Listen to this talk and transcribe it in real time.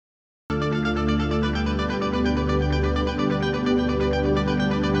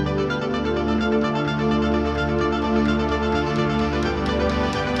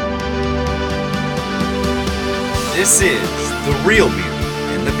This is The Real Beauty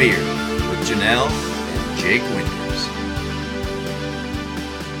and the Beard with Janelle and Jake Winters.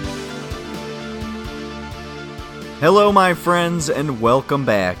 Hello, my friends, and welcome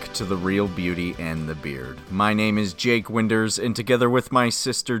back to The Real Beauty and the Beard. My name is Jake Winters, and together with my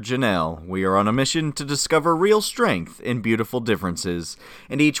sister Janelle, we are on a mission to discover real strength in beautiful differences.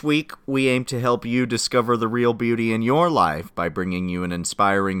 And each week, we aim to help you discover the real beauty in your life by bringing you an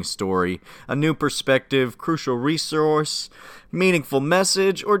inspiring story, a new perspective, crucial resource, meaningful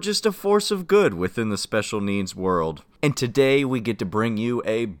message, or just a force of good within the special needs world. And today we get to bring you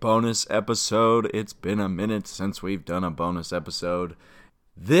a bonus episode. It's been a minute since we've done a bonus episode.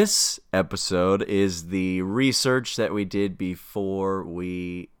 This episode is the research that we did before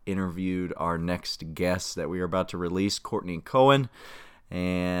we interviewed our next guest that we are about to release, Courtney Cohan.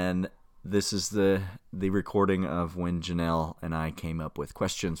 And this is the recording of when Janelle and I came up with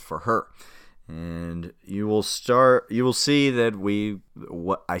questions for her. And you will see that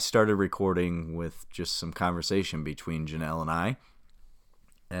I started recording with just some conversation between Janelle and I,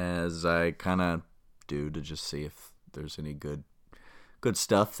 as I kind of do to just see if there's any good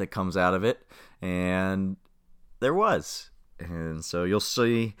stuff that comes out of it. And there was. And so you'll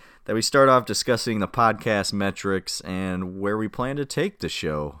see that we start off discussing the podcast metrics and where we plan to take the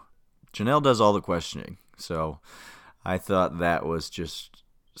show. Janelle does all the questioning. So I thought that was just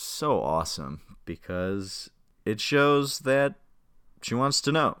so awesome because it shows that she wants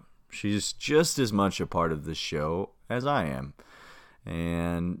to know. She's just as much a part of this show as I am.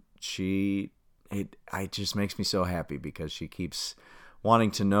 And it just makes me so happy because she keeps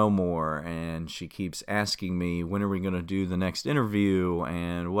wanting to know more, and she keeps asking me, when are we going to do the next interview?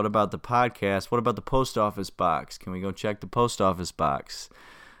 And what about the podcast? What about the post office box? Can we go check the post office box?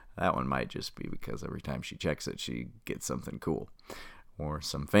 That one might just be because every time she checks it, she gets something cool, or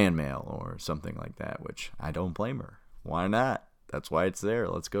some fan mail or something like that, which I don't blame her. Why not? That's why it's there.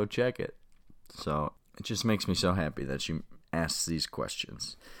 Let's go check it. So it just makes me so happy that she asks these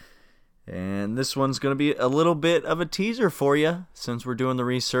questions. And this one's going to be a little bit of a teaser for you. Since we're doing the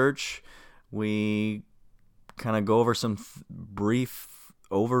research, we kind of go over some brief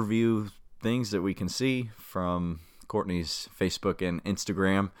overview things that we can see from Courtney's Facebook and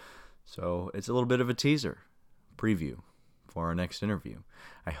Instagram. So it's a little bit of a teaser preview for our next interview.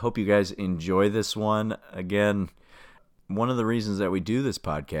 I hope you guys enjoy this one. Again, one of the reasons that we do this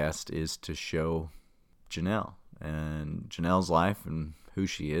podcast is to show Janelle and Janelle's life and who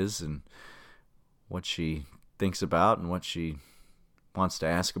she is and what she thinks about and what she wants to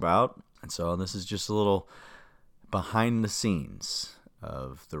ask about. And so this is just a little behind the scenes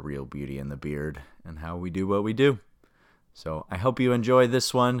of The Real Beauty and the Beard and how we do what we do. So I hope you enjoy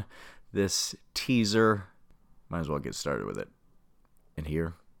this one, this teaser. Might as well get started with it. And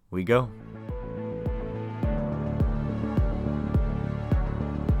here we go.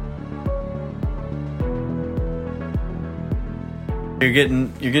 You're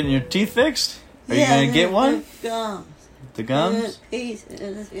getting your teeth fixed? Are you gonna get one? The gums. The gums? Piece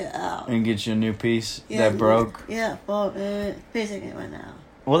and get out. And get you a new piece that broke? Yeah, piece again right now.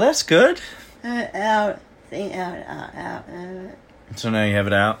 Well, that's good. Out. So now you have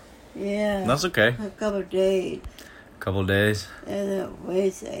it out? Yeah. That's okay. A couple of days. Couple days. And then we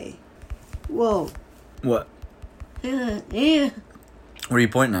say, whoa. What? Yeah. What are you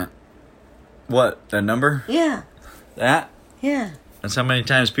pointing at? What? That number? Yeah. That? Yeah. That's how many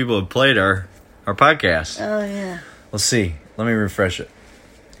times people have played our podcast. Oh, yeah. Let's see. Let me refresh it.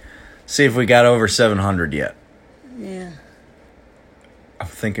 See if we got over 700 yet. Yeah. I'm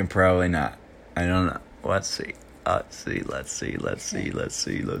thinking probably not. I don't know. Let's see. Let's see.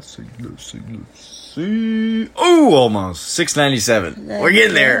 Oh, almost 697. We're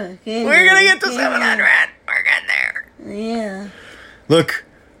getting there. We're gonna get to 700. We're getting there. Yeah. Look,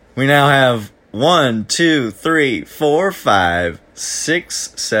 we now have 1, 2, 3, 4, 5,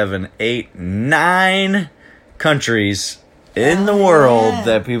 6, 7, 8, 9 countries in the world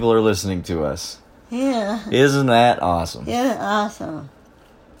that people are listening to us. Yeah. Isn't that awesome? Yeah, awesome.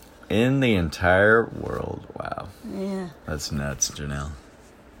 In the entire world. Wow. Yeah. That's nuts, Janelle.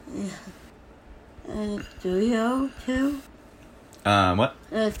 Yeah. Studio, too? What?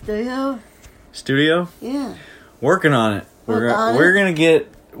 Studio? Studio? Yeah. Working on it.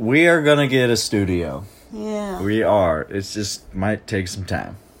 We are gonna get a studio. Yeah. We are. It's just might take some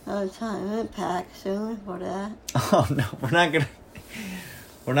time. Oh, time to pack soon for that. Oh no, we're not gonna.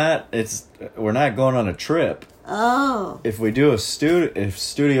 We're not going on a trip. Oh. If we do if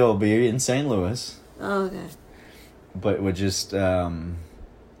studio will be in St. Louis. Okay. But we're just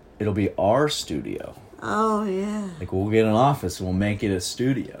it'll be our studio. Oh, yeah. Like, we'll get an office and we'll make it a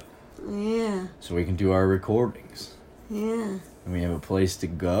studio. Yeah. So we can do our recordings. Yeah. And we have a place to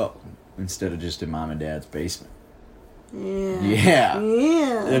go instead of just in Mom and Dad's basement. Yeah. Yeah.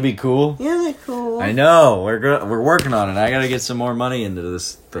 Yeah. That'd be cool. Yeah, they're cool. I know. We're working on it. I gotta get some more money into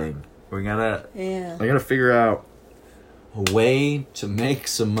this thing. I gotta figure out a way to make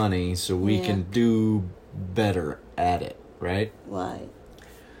some money so we can do better at it, right? Right.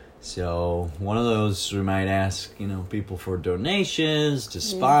 So one of those, we might ask, people for donations to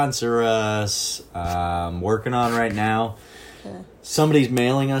sponsor us. Working on right now. Somebody's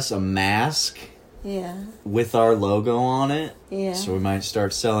mailing us a mask. Yeah. With our logo on it. Yeah. So we might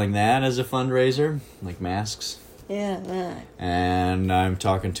start selling that as a fundraiser, like masks. Yeah, right. And I'm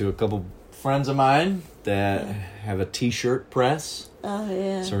talking to a couple friends of mine that have a t-shirt press. Oh,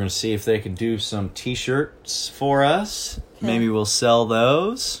 yeah. So we're going to see if they can do some t-shirts for us. Okay. Maybe we'll sell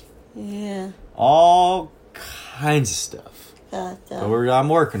those. Yeah. All kinds of stuff. Gotcha. But I'm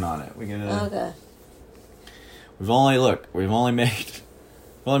working on it. Okay. We've only made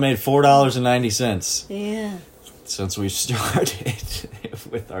 $4.90. Yeah. Since we started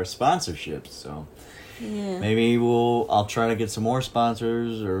with our sponsorships, so maybe I'll try to get some more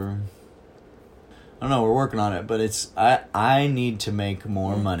sponsors, or I don't know. We're working on it, but I need to make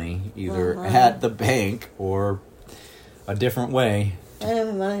more money either at the bank or a different way. I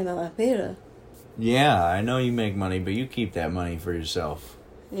have money by my computer. Yeah, I know you make money, but you keep that money for yourself.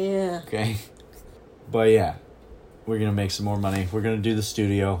 Yeah. Okay. But yeah, we're gonna make some more money. We're gonna do the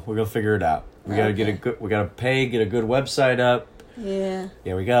studio. We're gonna figure it out. We gotta get a good website up. Yeah.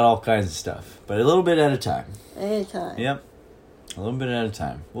 Yeah, we got all kinds of stuff, but a little bit at a time. Anytime. Yep, a little bit at a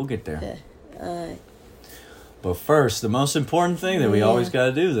time. We'll get there. Okay. All right. But first, the most important thing that we always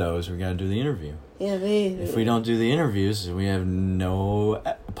gotta do, though, is we gotta do the interview. Yeah, If we don't do the interviews, we have no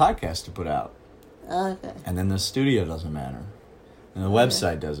podcast to put out. Okay. And then the studio doesn't matter, and the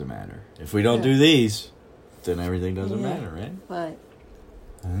website doesn't matter. If we don't do these, then everything doesn't matter, right? Right.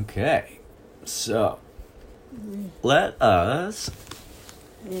 Okay. So, let's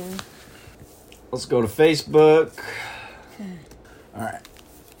go to Facebook. Okay. All right.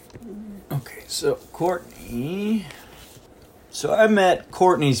 Okay, so Courtney. So I met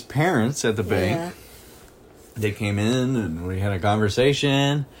Courtney's parents at the bank. Yeah. They came in and we had a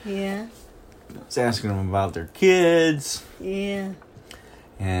conversation. Yeah. I was asking them about their kids. Yeah.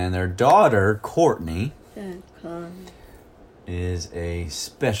 And their daughter, Courtney, Cohan. is a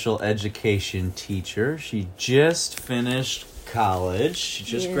special education teacher. She just finished college. She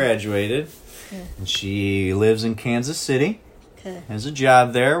just graduated. Okay. And she lives in Kansas City. Okay. Has a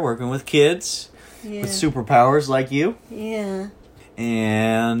job there working with kids with superpowers like you. Yeah.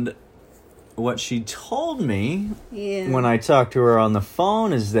 And what she told me Yeah. when I talked to her on the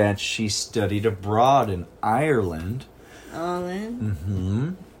phone is that she studied abroad in Ireland. Ireland. Mm-hmm.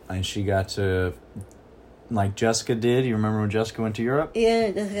 And she got to, like Jessica did. You remember when Jessica went to Europe?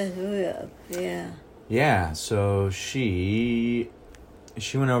 Yeah, that's got Europe. Yeah. Yeah, so she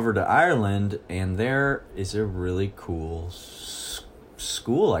went over to Ireland, and there is a really cool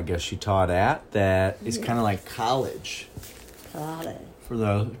school, I guess she taught at, that is kind of like college. College.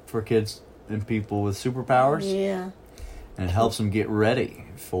 For kids and people with superpowers. Yeah. And it helps them get ready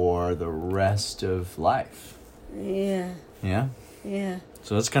for the rest of life. Yeah. Yeah? Yeah.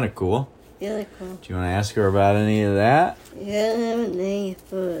 So that's kind of cool. Yeah, that's cool. Do you want to ask her about any of that? Yeah, I have a name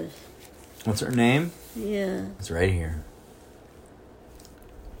first. What's her name? Yeah. It's right here.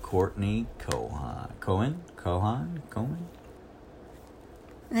 Courtney Cohan. Cohan?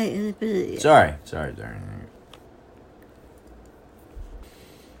 Hey, in the video. Sorry.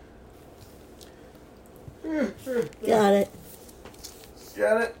 Got it.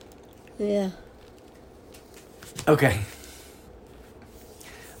 Got it? Yeah. Okay.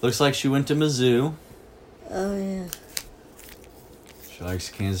 Looks like she went to Mizzou. Oh, yeah. She likes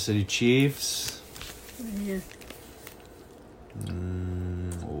Kansas City Chiefs. Yeah.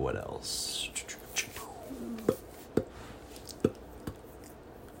 What else?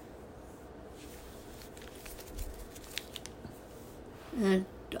 And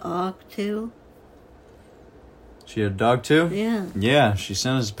a dog, too. She had a dog too? Yeah. Yeah, she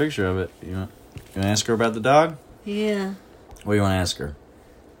sent us a picture of it. You want to ask her about the dog? Yeah. What do you want to ask her?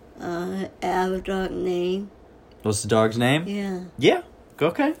 I have a dog name. What's the dog's name? Yeah. Yeah.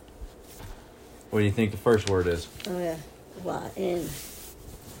 Okay. What do you think the first word is? Oh, yeah. What? In.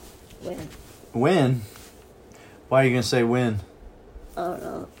 When? When? Why are you going to say when? Oh,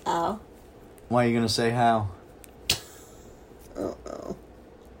 no. Ow. Why are you going to say how? Oh, no.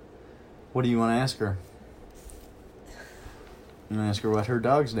 What do you want to ask her? You want to ask her what her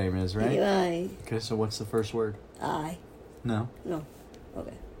dog's name is, right? Right. Okay, so what's the first word? I. No. No.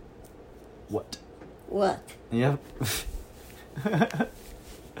 Okay. What? What? Yep.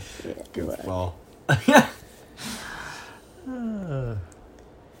 Yeah, Goofball.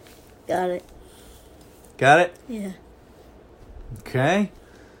 Got it. Got it? Yeah. Okay.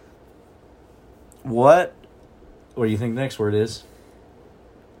 What do you think the next word is?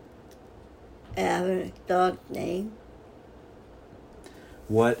 I have a dog's name.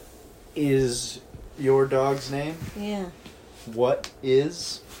 What is your dog's name? Yeah. What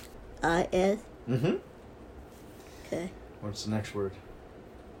is? I-S. Mm-hmm. Okay. What's the next word?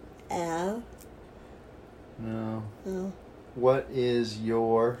 Al. No. No. What is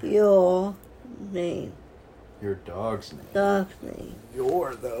your name. your dog's name? Dog's name.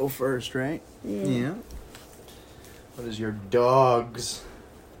 Your, though, first, right? Yeah. What is your dog's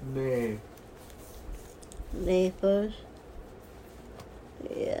name? Neighbors.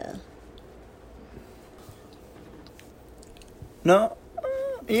 Yeah. No.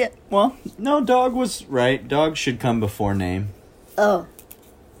 Yeah, well, no, dog was right. Dog should come before name. Oh.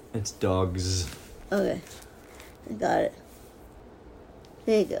 It's dogs. Okay. I got it.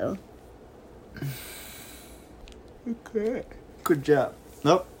 There you go. Okay. Good job.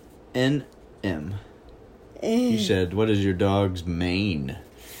 Nope. N-M. You said, what is your dog's mane?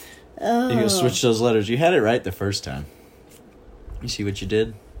 Oh. You gotta switch those letters. You had it right the first time. You see what you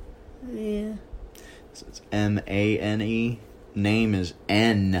did? Yeah. So it's M-A-N-E. Name is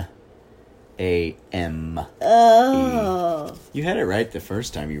N-A-M. Oh. You had it right the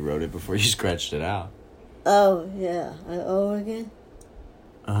first time you wrote it before you scratched it out. Oh, yeah. Over again?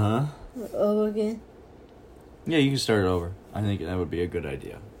 Uh-huh. Over again? Yeah, you can start it over. I think that would be a good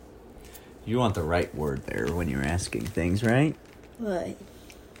idea. You want the right word there when you're asking things, right? Right.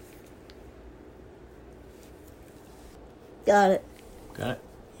 Got it. Got it?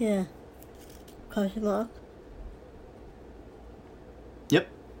 Yeah. Question mark? Yep.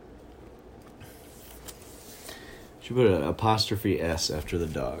 Should put an apostrophe S after the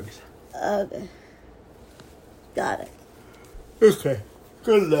dogs. Okay. Got it. Okay.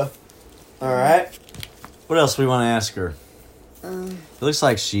 Good enough. All right. What else we want to ask her? It looks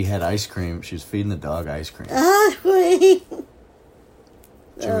like she had ice cream. She was feeding the dog ice cream. Wait.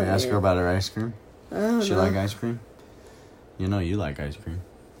 Should we ask her about her ice cream? I don't She know. like ice cream? You know you like ice cream.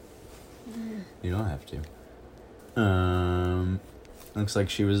 You don't have to. Looks like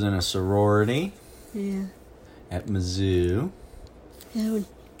she was in a sorority Yeah. at Mizzou. Yeah, a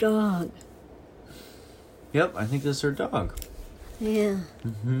dog. Yep, I think that's her dog. Yeah.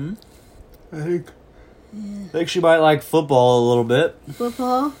 Mm-hmm. I think she might like football a little bit.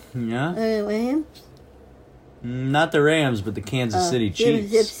 Football? Yeah. Rams? Not the Rams, but the Kansas City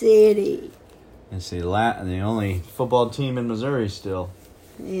Chiefs. Kansas City. It's the only football team in Missouri still.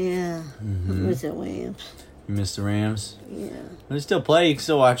 Yeah. Mm-hmm. It was the Rams. You miss the Rams? Yeah. They still play. You can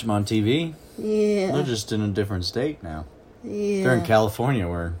still watch them on TV. Yeah. They're just in a different state now. Yeah. They're in California,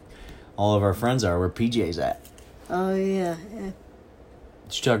 where all of our friends are, where PJ's at. Oh, yeah. Yeah.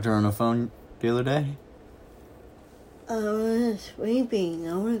 Did you talk to her on the phone the other day? I was sleeping.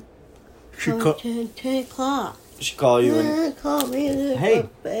 I was She 10 o'clock. She call you and... Yeah, call me to Hey. go to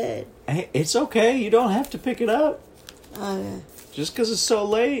bed. Hey, it's okay. You don't have to pick it up. Okay. Just because it's so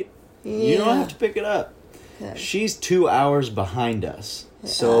late. Yeah. You don't have to pick it up. Okay. She's 2 hours behind us.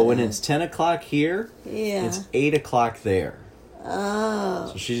 So when it's 10 o'clock here, Yeah. it's 8 o'clock there.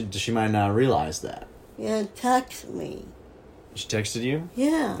 Oh. So she might not realize that. Yeah, text me. She texted you?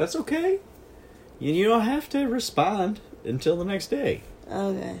 Yeah. That's okay. You don't have to respond until the next day.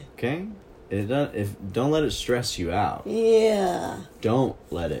 Okay. Okay? Don't let it stress you out. Yeah. Don't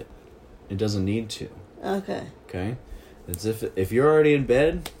let it. It doesn't need to. Okay. Okay? It's if you're already in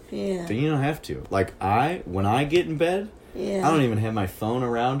bed, Yeah. then you don't have to. Like when I get in bed, Yeah. I don't even have my phone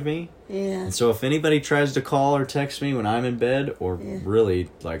around me. Yeah. And so if anybody tries to call or text me when I'm in bed, or really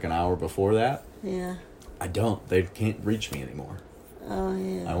like an hour before that, Yeah. I don't. They can't reach me anymore. Oh,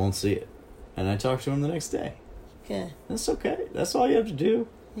 yeah. I won't see it. And I talk to them the next day. Okay. That's okay. That's all you have to do.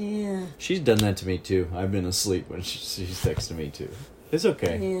 Yeah. She's done that to me too. I've been asleep when she's texted me too. It's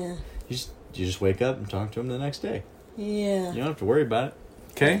okay. Yeah. You just wake up and talk to them the next day. Yeah. You don't have to worry about it.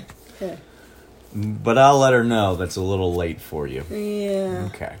 Okay? Okay. But I'll let her know that's a little late for you. Yeah.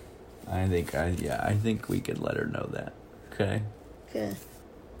 Okay. I think we could let her know that. Okay? Okay.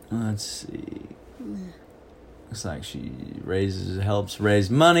 Let's see. Looks like she helps raise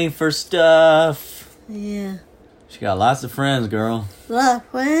money for stuff. Yeah. She got lots of friends, girl. Lot of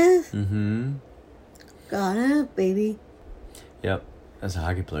friends? Mm-hmm. Got it, baby. Yep. That's a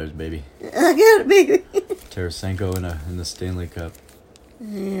hockey player's baby. I got it, baby. Tarasenko in the Stanley Cup.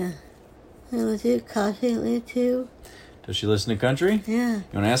 Yeah. And was it constantly too? Does she listen to country? Yeah. You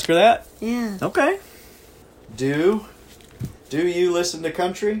want to ask her that? Yeah. Okay. Do you listen to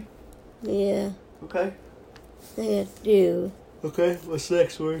country? Yeah. Okay. I do. Okay, what's the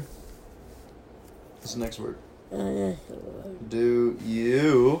next word? What's the next word? That's the word. Do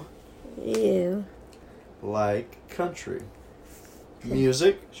you You. like country?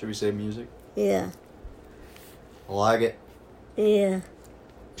 Music? Should we say music? Yeah. I like it. Yeah.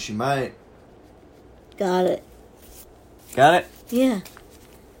 She might. Got it. Got it? Yeah.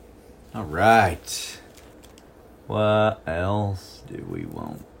 All right. What else do we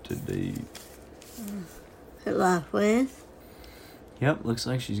want to do? A lot of friends. Yep, looks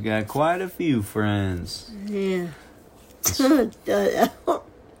like she's got quite a few friends. Yeah. That's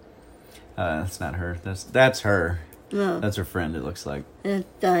not her. That's her. No. That's her friend, it looks like. It's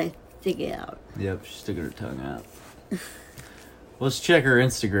time to stick it out. Yep, she's sticking her tongue out. Let's check her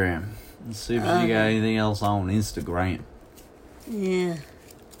Instagram. Let's see if she got anything else on Instagram. Yeah.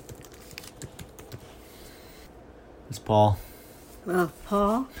 It's Paul. Well,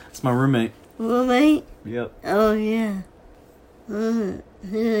 Paul. It's my roommate. Roommate. Yep. Oh, yeah. His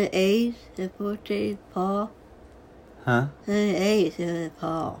age is 14, Paul. Huh? His age is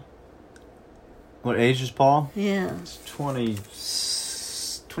Paul. What age is Paul? Yeah. It's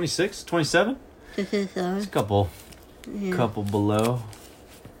 26? 27? This is It's a couple below.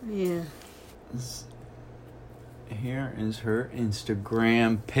 Yeah. Here is her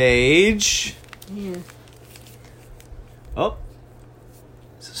Instagram page. Yeah. Oh.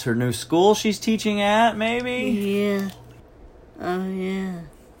 Is this her new school she's teaching at, maybe? Yeah. Oh, yeah.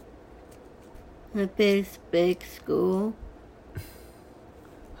 A big school.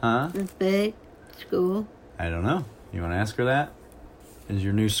 Huh? A big school. I don't know. You want to ask her that? Is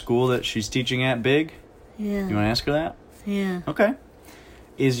your new school that she's teaching at big? Yeah. You want to ask her that? Yeah. Okay.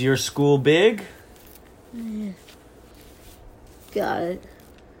 Is your school big? Yeah. Got it.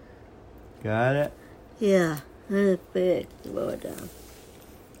 Got it. Yeah. It's big. Lower down.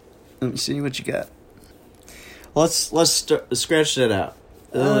 Let me see what you got. Let's scratch that out.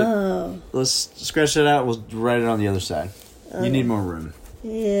 Oh. Let's scratch that out. We'll write it on the other side. You need more room.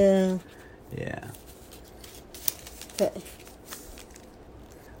 Yeah. Yeah. Okay.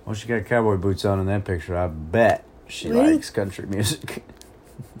 Well, she got cowboy boots on in that picture. I bet she Really? likes country music.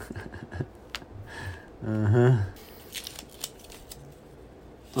 Uh-huh.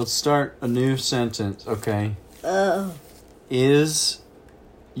 Let's start a new sentence, okay? Oh. Is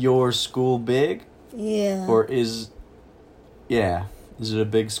your school big? Yeah. Or is it a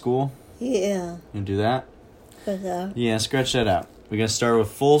big school? Yeah. You do that? Cause Yeah, scratch that out. We gotta start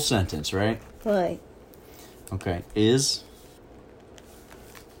with full sentence, right? right. Okay. Is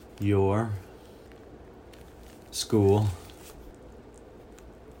your school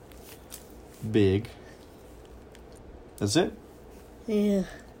big? That's it? Yeah.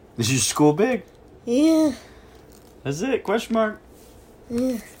 Is your school big? Yeah. That's it? Question mark?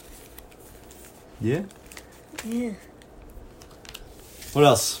 Yeah. Yeah. Yeah. What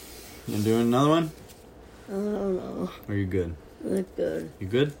else? You doing another one? I don't know. Or are you good? That's good. You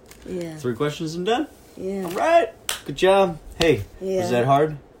good? Yeah. 3 questions and done? Yeah. All right. Good job. Hey, Yeah. was that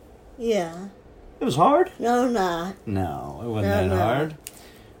hard? Yeah. It was hard? No, not. No, it wasn't No. that hard.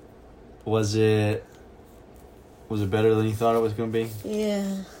 Was it better than you thought it was going to be?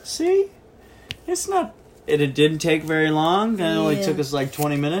 Yeah. See? It's not... It didn't take very long. It only Yeah. took us like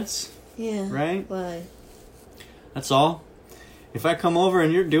 20 minutes. Yeah. Right? Right. That's all. If I come over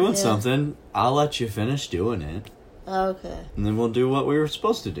and you're doing Yeah. something, I'll let you finish doing it. Okay. And then we'll do what we were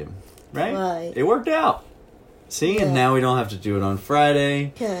supposed to do. Right? Right. It worked out. See? And Yeah. now we don't have to do it on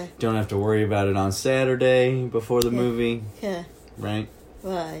Friday. Okay. Don't have to worry about it on Saturday before the Yeah. movie. Okay. Right?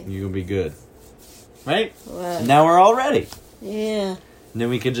 Right. You're going to be good. Right? Right. And now we're all ready. Yeah. And then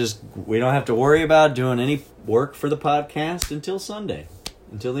we don't have to worry about doing any work for the podcast until Sunday.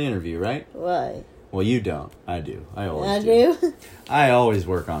 Until the interview, right? Right. Well, you don't. I do. I always I do. do. I always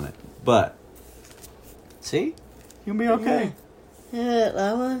work on it. But, see? You'll be okay. Yeah.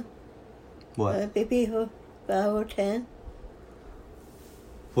 That one. What? Baby, 10.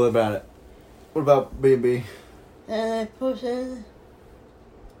 What about it? What about B&B? And I push in.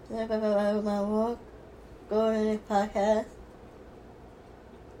 My work. Go to the podcast.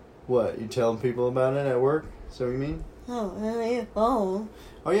 What? You telling people about it at work? Is that what you mean? Oh, and I need a phone.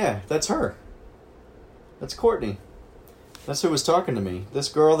 Oh, yeah. That's her. That's Courtney. That's who was talking to me. This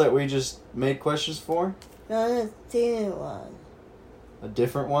girl that we just made questions for? Not a senior one. A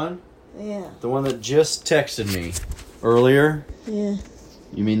different one? Yeah. The one that just texted me earlier? Yeah.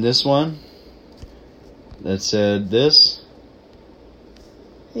 You mean this one? That said this?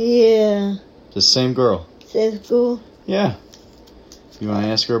 Yeah. The same girl. Same school. Yeah. You want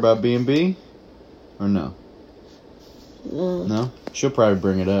to ask her about B&B? Or no? No. No? She'll probably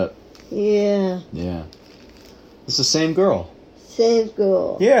bring it up. Yeah. Yeah. It's the same girl. Same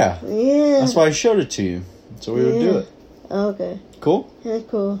girl. Yeah. Yeah. That's why I showed it to you. So we would do it. Okay. Cool? Yeah,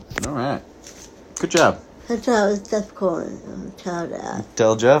 cool. All right. Good job. I tell Jeff Cohan. Tell that.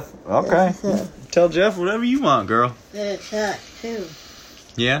 Tell Jeff? Okay. Yeah. Tell Jeff whatever you want, girl. Yeah, that too.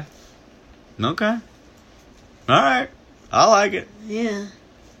 Yeah? Okay. All right. I like it. Yeah.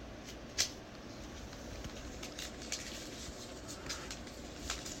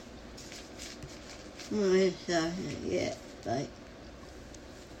 Yeah, like.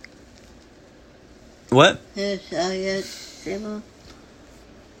 What? Simmer.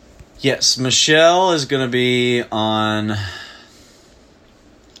 Yes, Michelle is going to be on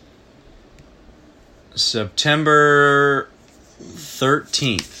September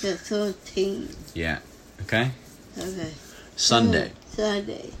 13th. The 13th. Yeah. Okay? Okay. Sunday.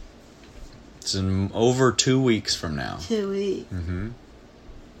 Sunday. It's in over 2 weeks from now. 2 weeks. Mm-hmm.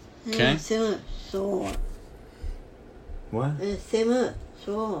 Okay. Simmer short. What? Simmer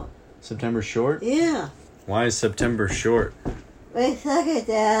short. September short? Yeah. Why is September short? Wait a second,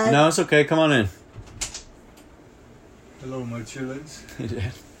 Dad. No, it's okay. Come on in. Hello, my chillins. Hey,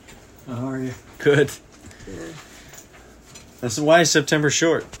 Dad. How are you? Good. Yeah. So why is September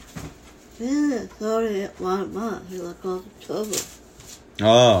short? Yeah, it's already 1 month. You look on October.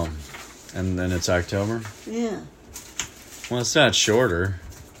 Oh, and then it's October? Yeah. Well, it's not shorter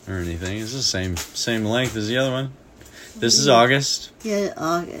or anything. It's the same length as the other one. This is August. Yeah,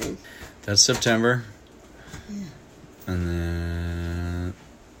 August. That's September. Yeah. And then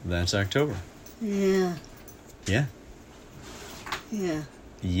that's October. Yeah. Yeah. Yeah.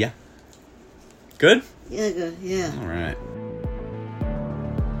 Yeah. Good? Yeah, good. Yeah. All right.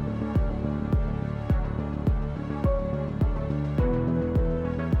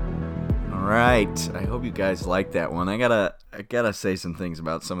 All right. I hope you guys like that one. I gotta say some things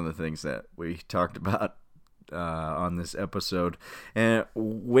about some of the things that we talked about on this episode. And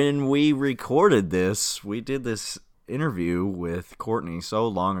when we recorded this, we did this interview with Courtney so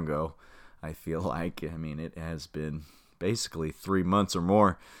long ago. I feel like, I mean, it has been basically 3 months or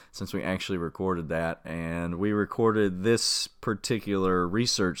more since we actually recorded that. And we recorded this particular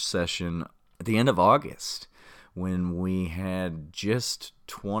research session at the end of August when we had just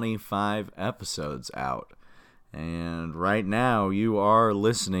 25 episodes out. And right now you are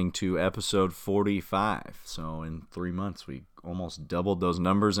listening to episode 45. So in 3 months we almost doubled those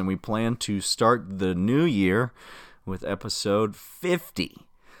numbers, and we plan to start the new year with episode 50.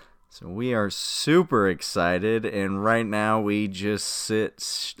 So we are super excited, and right now we just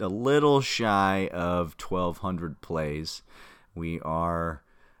sit a little shy of 1,200 plays. We are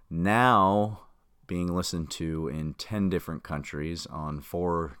now being listened to in 10 different countries on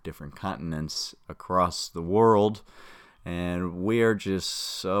 4 different continents across the world, and we are just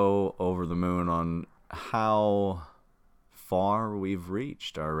so over the moon on how far we've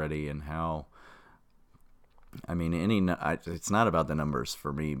reached already, and how, I mean, it's not about the numbers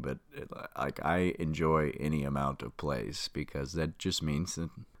for me, but I enjoy any amount of plays, because that just means that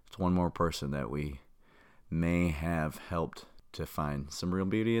it's one more person that we may have helped to find some real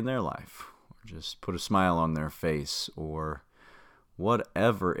beauty in their life, or just put a smile on their face, or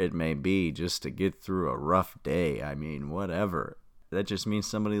whatever it may be, just to get through a rough day. I mean, whatever. That just means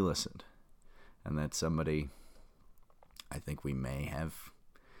somebody listened, and that somebody, I think, we may have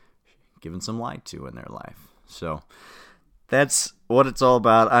given some light to in their life. So that's what it's all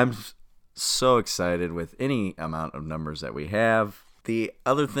about. I'm so excited with any amount of numbers that we have. The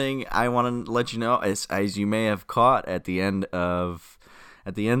other thing I want to let you know is, as you may have caught at the end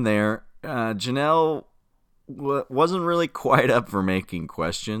there, Janelle wasn't really quite up for making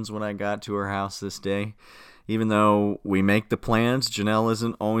questions when I got to her house this day. Even though we make the plans, Janelle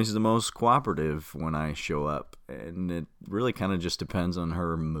isn't always the most cooperative when I show up. And it really kind of just depends on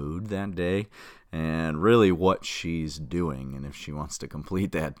her mood that day, and really what she's doing, and if she wants to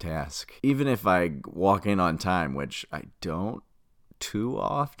complete that task. Even if I walk in on time, which I don't too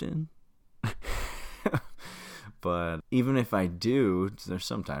often, but even if I do, there's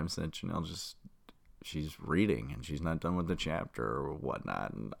sometimes that Janelle she's reading and she's not done with the chapter or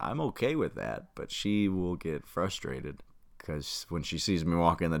whatnot, and I'm okay with that, but she will get frustrated because when she sees me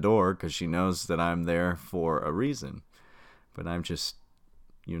walk in the door, because she knows that I'm there for a reason. But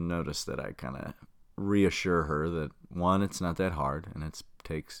you notice that I kind of reassure her that, one, it's not that hard, and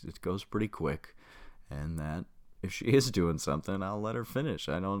it goes pretty quick, and that if she is doing something, I'll let her finish.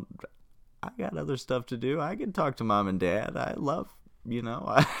 I got other stuff to do. I can talk to mom and dad. I love,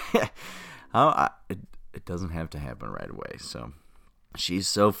 it doesn't have to happen right away. So she's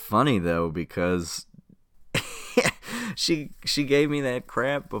so funny though, because she gave me that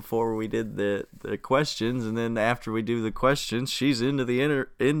crap before we did the questions, and then after we do the questions, she's into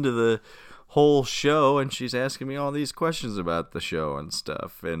the whole show, and she's asking me all these questions about the show and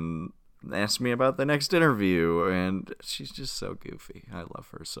stuff, and asked me about the next interview, and she's just so goofy. I love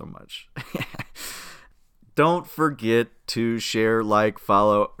her so much. Don't forget to share, like,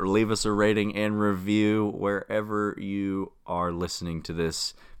 follow, or leave us a rating and review wherever you are listening to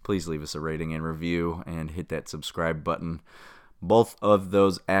this. Please leave us a rating and review and hit that subscribe button. Both of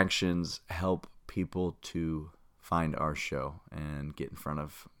those actions help people to find our show and get in front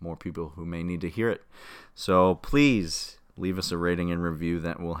of more people who may need to hear it. So please leave us a rating and review.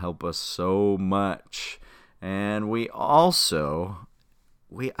 That will help us so much. And we also...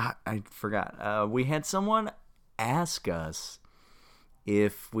 I forgot. We had someone ask us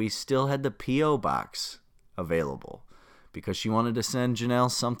if we still had the P.O. box available, because she wanted to send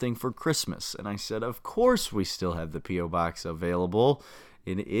Janelle something for Christmas. And I said, of course we still have the P.O. box available.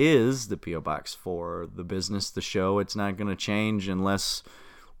 It is the P.O. box for the business, the show. It's not going to change unless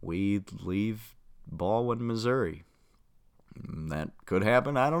we leave Baldwin, Missouri. That could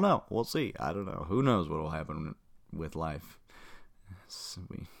happen. I don't know. We'll see. I don't know. Who knows what will happen with life.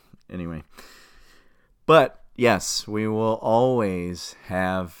 Anyway, but yes, we will always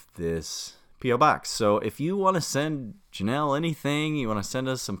have this P.O. box. So if you want to send Janelle anything, you want to send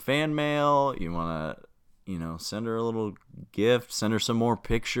us some fan mail, you want to, send her a little gift, send her some more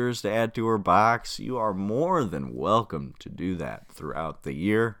pictures to add to her box, you are more than welcome to do that throughout the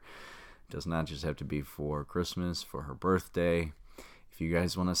year. It does not just have to be for Christmas, for her birthday. If you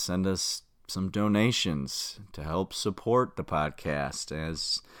guys want to send us some donations to help support the podcast,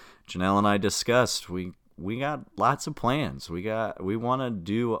 as Janelle and I discussed, we got lots of plans. We want to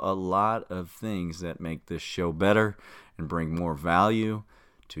do a lot of things that make this show better and bring more value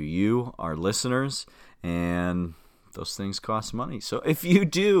to you, our listeners, and those things cost money. So if you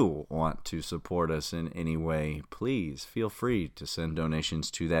do want to support us in any way, please feel free to send donations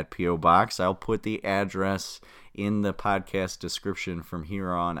to that P.O. box. I'll put the address in the podcast description from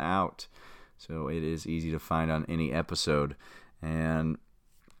here on out, so it is easy to find on any episode. And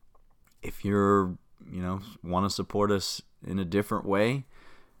if you're, want to support us in a different way,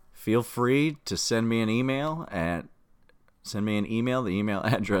 feel free to send me an email. The email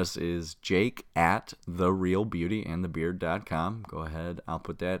address is jake@therealbeautyandthebeard.com. Go ahead. I'll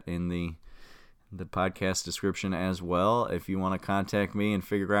put that in the podcast description as well. If you want to contact me and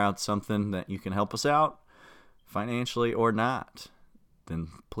figure out something that you can help us out, financially or not, then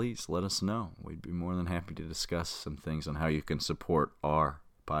please let us know. We'd be more than happy to discuss some things on how you can support our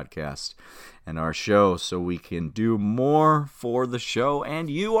podcast and our show so we can do more for the show and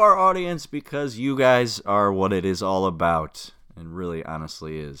you, our audience, because you guys are what it is all about, and really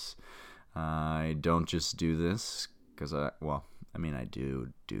honestly is. I don't just do this because I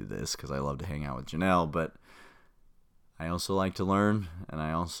do this because I love to hang out with Janelle, but I also like to learn, and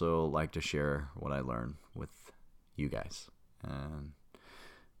I also like to share what I learn with you guys. And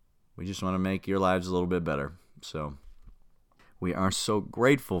we just want to make your lives a little bit better. So we are so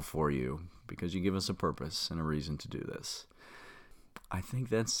grateful for you because you give us a purpose and a reason to do this. I think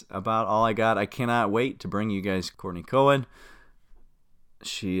that's about all I got. I cannot wait to bring you guys Courtney Cohan.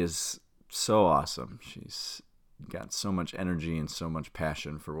 She is so awesome. She's got so much energy and so much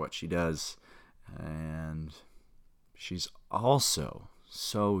passion for what she does. And she's also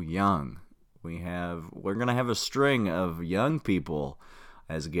so young. We're going to have a string of young people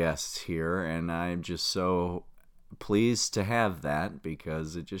as guests here, and I'm just so pleased to have that,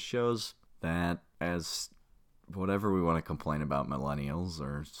 because it just shows that, as whatever we want to complain about millennials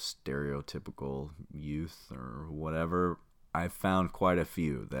or stereotypical youth or whatever, I've found quite a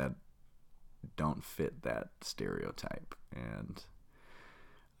few that don't fit that stereotype, and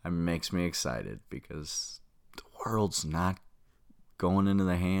it makes me excited because the world's not going into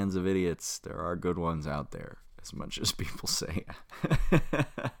the hands of idiots. There are good ones out there, as much as people say.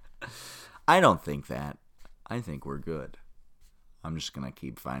 I don't think that. I think we're good. I'm just going to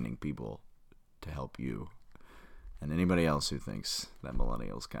keep finding people to help you and anybody else who thinks that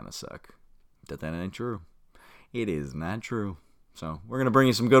millennials kind of suck. That ain't true. It is not true. So we're going to bring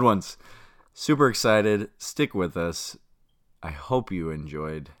you some good ones. Super excited. Stick with us. I hope you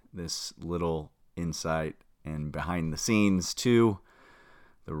enjoyed this little insight and behind the scenes to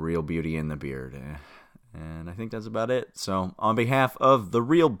The Real Beauty and the Beard. And I think that's about it. So on behalf of the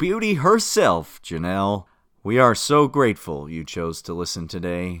Real Beauty herself, Janelle, we are so grateful you chose to listen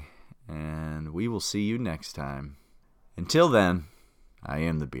today, and we will see you next time. Until then, I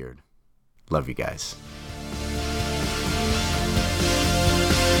am the Beard. Love you guys. Bye.